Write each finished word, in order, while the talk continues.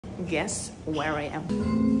guess where I am.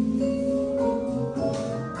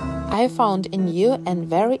 I found a new and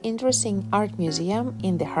very interesting art museum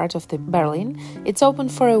in the heart of Berlin. It's open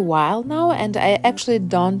for a while now and I actually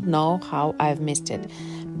don't know how I've missed it.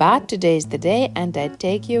 But today is the day and I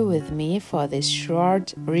take you with me for this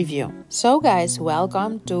short review. So guys,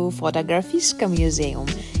 welcome to Fotografiska Museum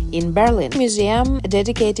in Berlin. Museum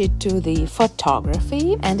dedicated to the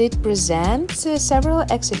photography and it presents several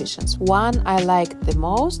exhibitions. One I like the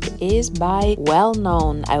most is by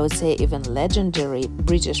well-known, I would say even legendary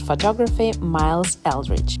British photographer Miles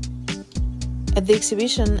Eldridge. At the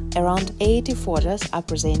exhibition, around 80 photos are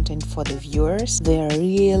presented for the viewers. They are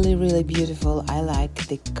really beautiful. I like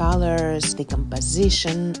the colors, the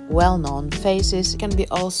composition, well-known faces can be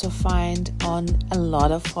also found on a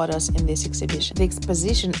lot of photos in this exhibition. The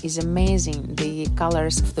exposition is amazing. The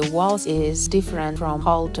colors of the walls is different from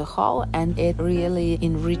hall to hall and it really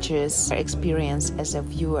enriches our experience as a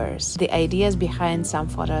viewers. The ideas behind some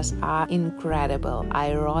photos are incredible,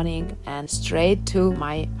 ironic and straight to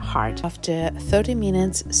my heart. After 30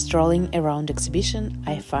 minutes strolling around exhibition,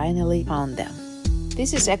 I finally found them.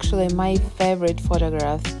 This is actually my favorite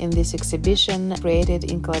photograph in this exhibition,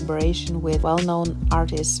 created in collaboration with well-known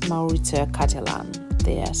artist Maurizio Cattelan.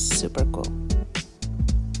 They are super cool.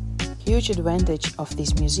 Huge advantage of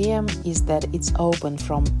this museum is that it's open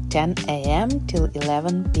from 10 a.m. till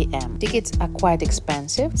 11 p.m. Tickets are quite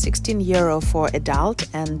expensive, €16 for adult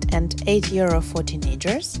and €8 for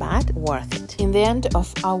teenagers, but worth it. In the end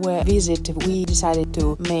of our visit, we decided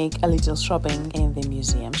to make a little shopping in the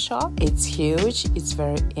museum shop. It's huge, it's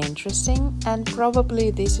very interesting, and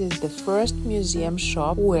probably this is the first museum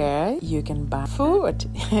shop where you can buy food.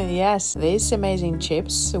 Yes, these amazing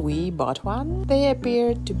chips, we bought one. They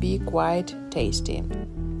appear to be quite tasty.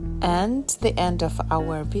 And the end of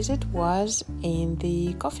our visit was in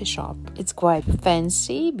the coffee shop. It's quite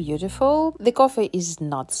fancy, beautiful. The coffee is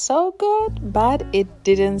not so good, but it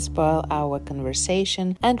didn't spoil our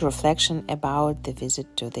conversation and reflection about the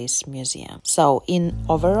visit to this museum. So in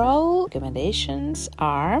overall, recommendations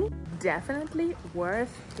are Definitely worth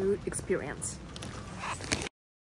to experience.